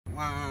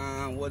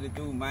What it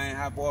do, man?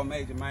 HotBoy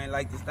Major, man.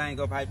 Light this thing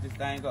up, hype this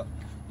thing up.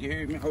 You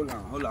hear me? Hold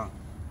on. Hold on.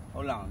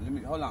 Come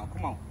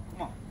on.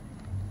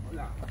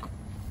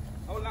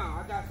 Hold on.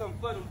 I got something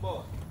for them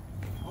boys.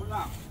 Hold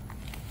on.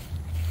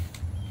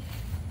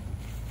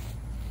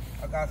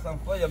 I got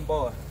something for them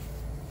boys.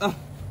 Come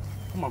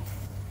on.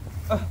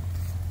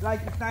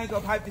 Light this thing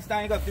up, hype this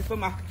thing up. This for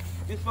my.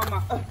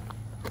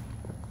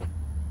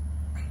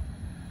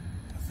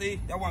 See,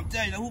 that's what I'm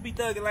telling you. Who be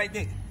thugging like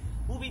that?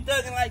 Who be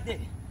thugging like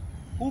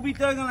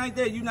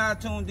that? You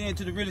not tuned in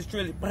to the realest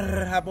trilly.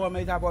 HotBoy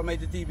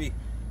Major TV.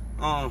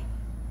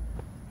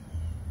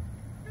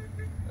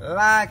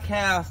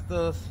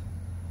 Liecasters,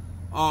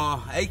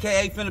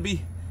 aka finna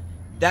be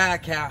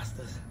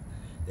diecasters.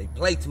 They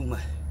play too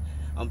much.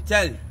 I'm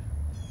telling you.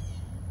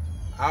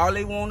 All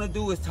they wanna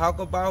do is talk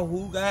about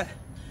who got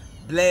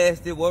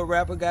blasted, what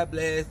rapper got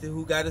blasted,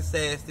 who got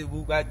assassinated,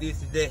 who got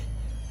this and that.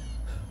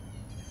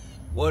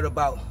 What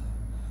about,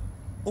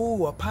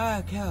 ooh, a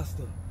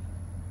podcaster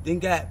then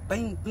got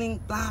bang, bling,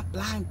 blah,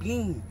 bling,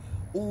 bling.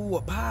 Ooh,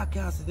 a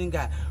podcaster then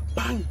got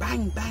bang,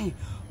 bang, bang.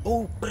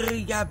 Ooh,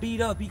 he got beat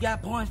up, he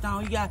got punched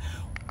down, he got...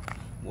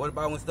 What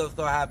about when stuff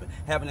start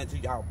happening to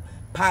y'all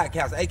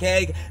podcasters,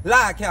 aka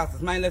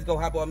liecasters, man? Let's go,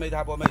 HotBoy Major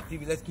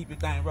TV. Let's keep this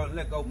thing rolling.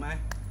 Let's go, man.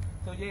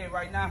 So yeah,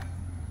 right now,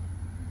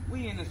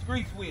 we in the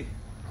streets with it.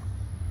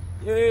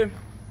 Yeah.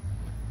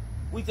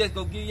 We just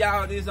gonna give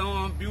y'all this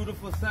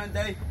beautiful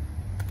Sunday.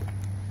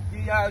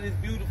 Give y'all this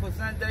beautiful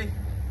Sunday.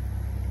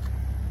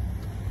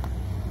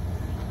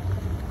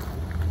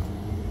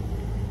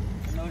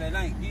 No, that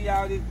ain't. Give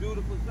y'all this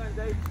beautiful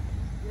Sunday.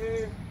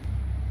 Yeah.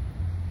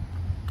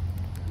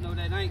 No,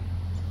 that ain't.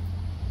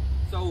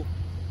 So,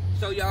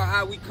 show y'all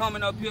how we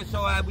coming up here,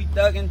 show how we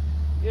thugging.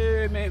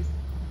 Yeah, man.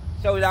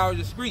 Show y'all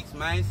the streets,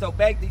 man. So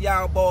back to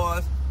y'all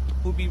boys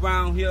who be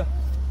round here.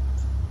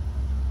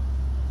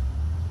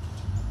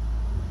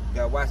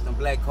 Gotta watch them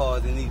black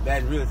cars in these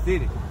Baton Rouge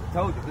City.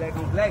 Told you, black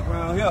on black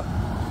round here.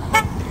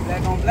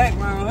 Black on black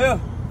round here.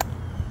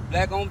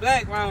 Black on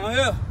black round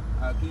here.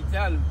 I keep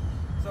telling you.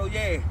 So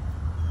yeah.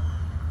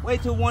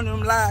 Wait till one of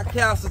them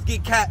liecasters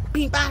get caught.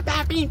 Beam, bam,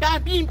 bam, beam,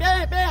 bam, beam,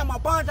 bam, bam. I'ma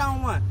bunch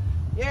on one.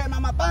 Yeah,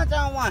 I'ma bunch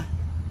on one.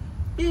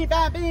 Beam,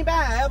 bam,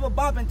 I ever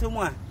bump into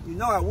one. You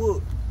know I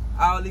would.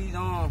 All these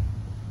blah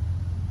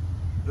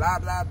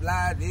blah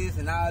blah, this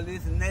and all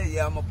this and that.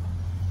 Yeah,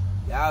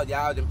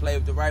 y'all done play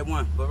with the right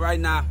one. But right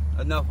now,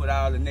 enough with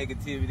all the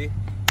negativity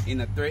and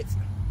the threats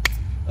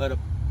of the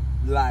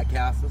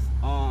liecasters.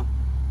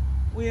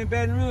 We in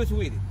Baton Rouge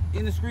with it,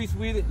 in the streets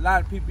with it. A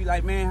lot of people be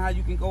like, man, how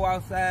you can go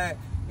outside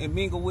and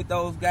mingle with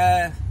those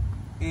guys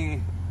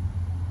and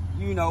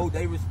you know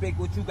they respect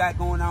what you got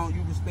going on.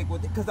 You respect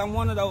what, because I'm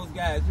one of those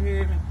guys. You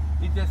hear me?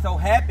 It just so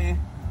happened.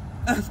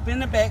 Spin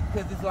the back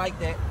because it's like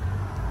that.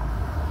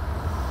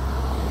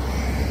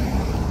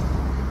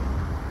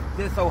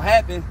 Just so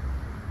happened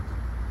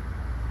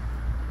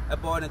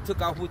that boy done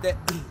took off with that.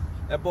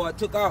 That boy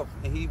took off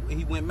and he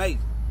went major.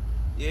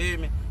 You hear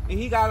me? And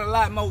he got a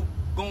lot more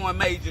going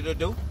major to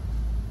do.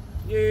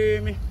 You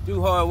hear me?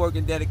 Do hard work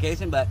and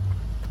dedication, but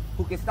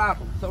who can stop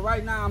him? So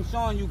right now I'm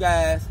showing you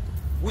guys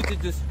which is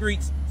the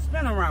streets.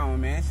 Spin around,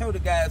 man. Show the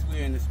guys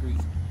we're in the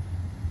streets.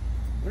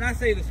 When I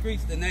say the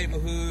streets, the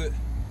neighborhood.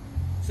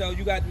 So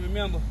you got to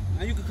remember,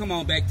 now you can come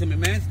on back to me,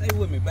 man. Stay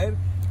with me, baby.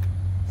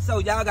 So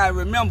y'all got to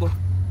remember,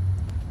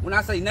 when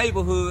I say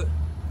neighborhood,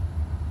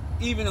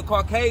 even the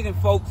Caucasian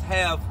folks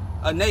have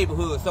a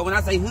neighborhood. So when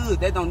I say hood,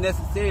 that don't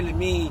necessarily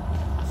mean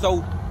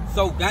so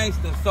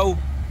gangster, so.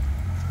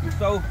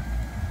 Hey,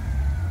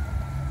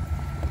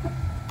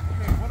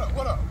 what up?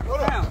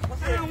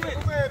 What's down with it?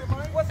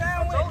 What's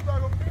down with it?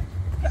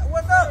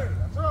 What's up?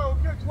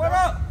 What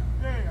up?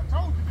 Yeah, I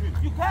told you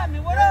this. You caught me,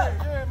 what up?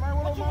 Yeah, man,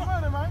 what up my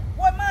money, man?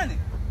 What money?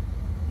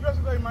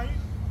 Yesterday, man,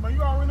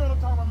 you already know what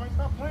I'm talking about, man.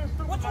 Stop playing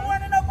stupid, What you man.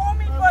 running up on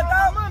me for, My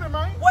dog? money,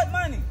 man. What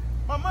money?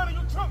 My money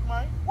you took,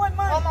 man. What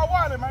money? On my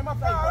wallet, man. My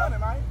 500,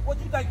 man. What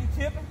you think you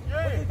tipping?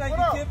 Yeah. What you think What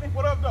you up? tipping?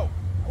 What up, though?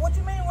 What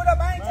you mean, what up?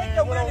 I ain't take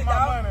your what money, up, my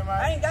dog. money, man?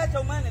 I ain't got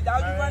your money, dog.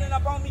 You Man. running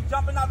up on me,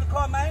 jumping off the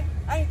car, man.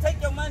 I ain't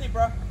take your money,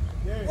 bro.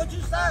 Yeah. What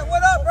you say? What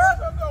up, bro?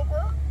 What's up, though,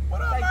 bro?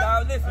 What up, Hey, man?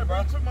 dog, listen, Hey, bro.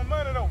 You took my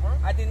money, though, bro.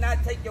 I did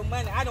not take your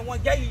money. I the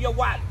one gave you your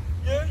wallet.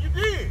 Yeah, you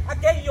did. I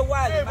gave you your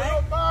wallet, Yeah,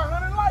 man. but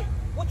 500 light.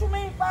 What you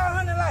mean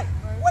 500 like?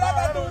 What I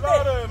got to do with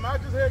that? Man, I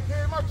just had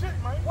carried my chick,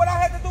 man. What I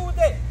had to do with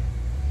that?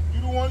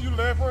 You the one you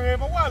left for had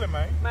my wallet,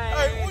 man. Man,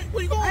 hey,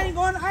 where you going? I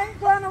ain't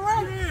trying to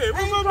run. Yeah, I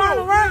what's ain't up, trying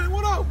to though? run. Yeah,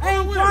 what up? I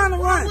ain't trying to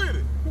run. With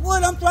it.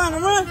 What I'm trying to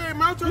run? Yeah,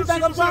 man, I'm trying You to see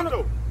think I'm what's trying up, to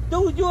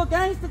though. dude, you a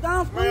gangster?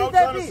 Don't squeeze Man, I'm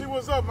that trying to bitch. see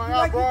what's up, man. You I'll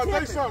like you broad day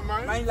tipping. something,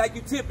 man. Man, like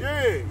you tipping.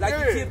 Yeah, like yeah.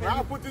 you tipping. Man,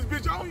 I'll put this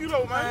bitch on you,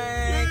 though, man.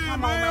 Man, yeah,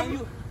 come on,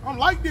 man. I'm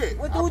like that.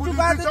 What I'll dude put you this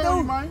about bitch to on do?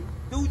 you, man.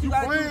 Dude, you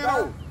got to do, playing,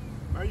 dog.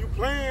 though. Man, you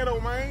playing, though,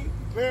 man.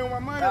 Playing with my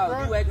money, Dog,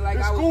 bro. you acting like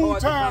it's I was school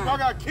hard to time.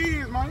 find. I got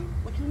kids, man.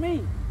 What you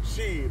mean?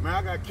 Shit, man,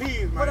 I got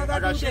kids, man. What I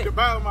got shit to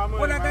buy with my money,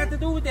 What I man. got to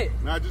do with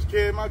that? Man, I just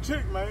carried my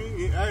chick, man.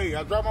 Hey,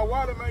 I dropped my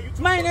wallet, man. You took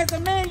Man, as a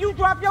man, you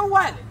drop your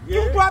wallet.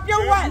 Yeah, You drop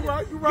your yeah, wallet.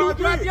 you right, You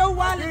drop did. your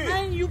wallet, I did.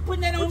 man. You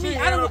putting that on But me. you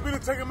I don't been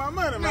taking my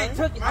money, man. I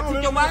took don't your let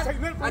you take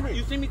wallet. nothing from me.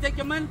 You see me take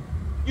your money?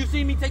 You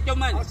see me take your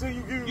money? I seen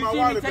you give me You my see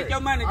wallet me take back.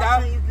 your money, I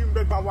dog. seen you give me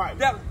back my wallet.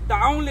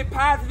 The only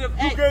positive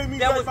act gave me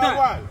that back was my done.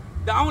 wallet.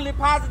 The only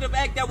positive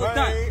act that was Man,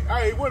 done.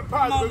 Hey, it wasn't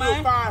positive. Come on,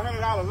 It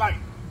was $500 light.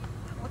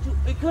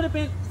 It could have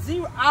been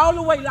zero, all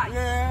the way like.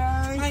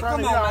 Yeah, I ain't Man, trying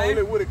come to on, hear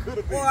man. all what it could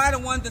have been. Boy, I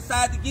don't want to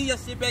decide to give your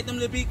shit back them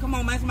little bit. Come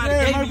on, man. Somebody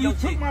Yeah, gave man, me you your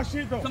took shit. my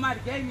shit, though. Somebody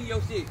gave me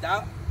your shit,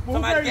 dog. Well,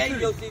 Somebody gave you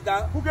your shit,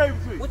 dog. Who gave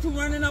it to you? What you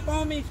running up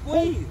on me?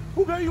 Squeeze.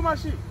 Who gave you my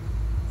shit?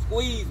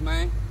 Squeeze,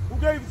 man. Who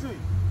gave it to you?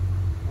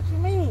 What you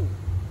mean?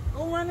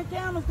 Go run the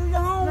cameras, do your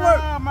homework.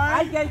 Nah, man.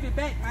 I gave it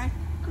back, man.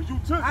 Cause you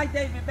took I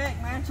gave it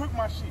back, man. You took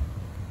my shit.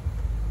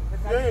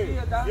 That's how you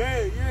feel, dog.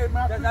 Yeah,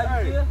 man. That's how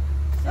you feel?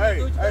 Hey,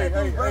 Do what you gotta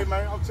do, bro. hey,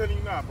 man, I'm telling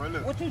you now, bro.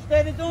 Look. What you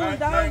steady doing, Man,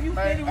 dog? man, You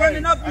man, steady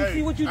running up. You hey,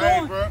 see what you hey,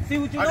 doing? bro. See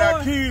what you I doing?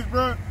 got kids,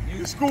 bro.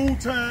 It's school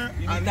time.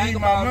 You I be need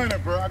thinking my about-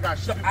 money, bro. I got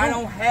shit to do. I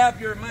don't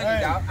have your money, Hey,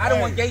 dog. I don't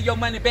hey. want to give your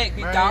money back,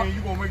 big Man, dog. you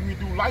gonna make me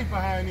do life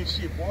behind this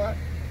shit, boy.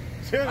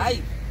 Tell Life?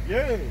 me.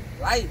 Yeah.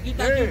 Like, you think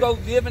Yeah. you go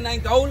live in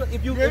Angola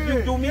if you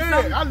do me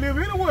something? I live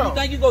anywhere. You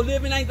think you go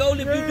live in Angola if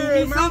you do me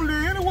man, something? I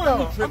live anywhere.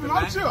 You tripping,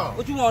 I'm man. chill.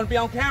 What you want to be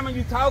on camera?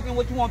 You talking?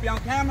 What you want to be on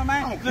camera,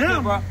 man? On Look here,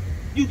 camera? bro.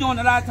 You doing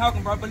a lot of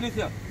talking, bro. But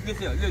listen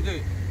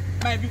here.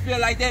 Man, if you feel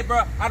like that,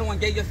 bro, I don't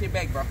want to get your shit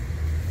back, bro.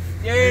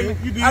 You hear me?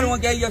 You did. I don't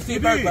want to get your shit You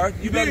back, did. bro. You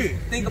You better did.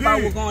 think You about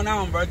did. what's going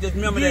on, bro. Just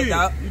remember You that,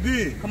 dog. did.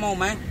 You did. Come on,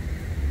 man.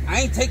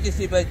 I ain't take your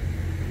shit, but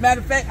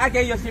matter of fact, I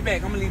gave your shit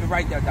back. I'm gonna leave it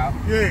right there, dog.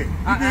 Yeah,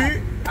 you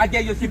did. I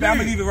gave your shit back. I'm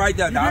gonna leave it right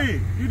there, dog.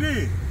 You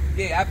did.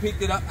 Yeah, I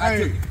picked it up. I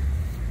took it.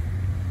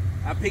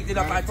 I picked it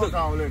up. Man, I took fuck it.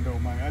 all that though,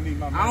 man. I need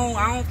my money.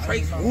 I don't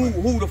trace need my who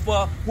money.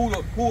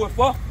 it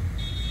for.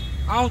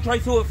 I don't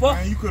trace who it for.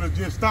 Man, you could have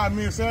just stopped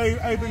me and said,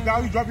 hey, big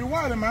dog, you drop your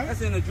wallet, man.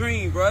 That's in a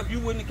dream, bro. If you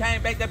wouldn't have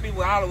came back, that bitch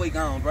was all the way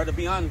gone, bro. To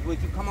be honest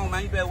with you, come on,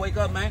 man. You better wake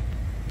up, man.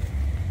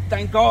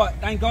 Thank God,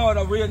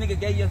 a real nigga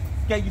gave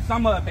you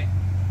some of it back.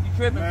 You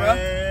tripping, bro?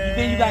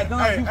 Then you got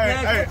guns. Hey, you hey,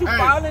 flash. hey, What you hey.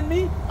 following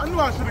me? I knew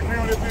I should have came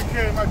on that bitch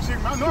carrying my chick,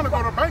 man. I know to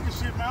go to bank and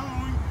shit, man. I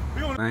don't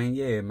even feel Man,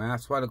 yeah, man. I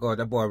swear to God,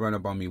 that boy run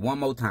up on me one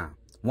more time.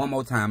 One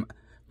more time.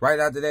 Right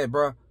after that,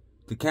 bro,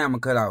 the camera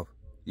cut off.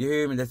 You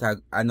hear me? That's how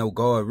I know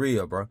God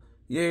real, bro.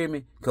 You hear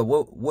me? Because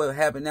what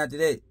happened after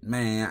that,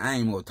 man, I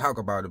ain't going to talk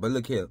about it. But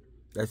look here.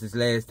 That's his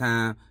last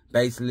time.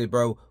 Basically,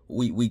 bro,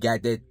 we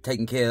got that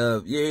taken care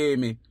of. You hear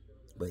me?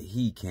 But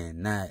he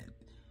cannot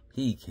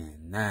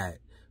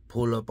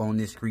pull up on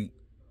this street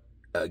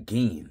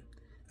again.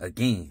 I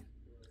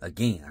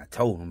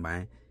told him,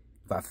 man.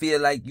 If I feel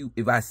like you,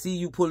 if I see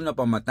you pulling up,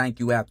 I'm going to thank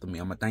you after me.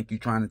 I'm going to thank you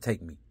trying to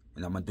take me.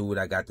 And I'm going to do what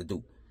I got to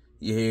do.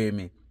 You hear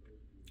me?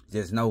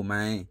 Just know,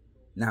 man,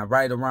 not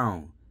right or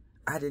wrong,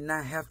 I did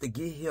not have to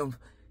give him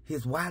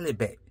his wallet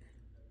back.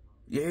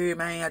 You hear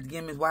me? I ain't have to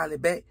give him his wallet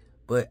back.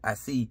 But I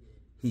see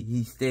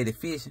he steady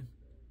fishing.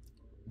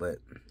 But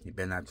he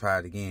better not try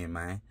it again,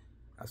 man.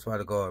 I swear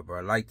to God,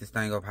 bro. Light this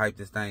thing up, hype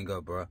this thing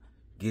up, bro.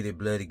 Get it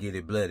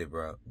bloody,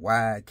 bro.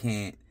 Why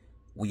can't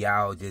we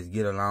all just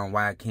get along?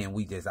 Why can't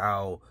we just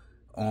all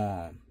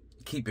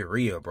keep it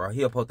real, bro?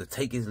 He supposed to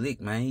take his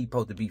lick, man. He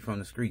supposed to be from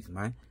the streets,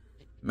 man.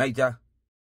 Major.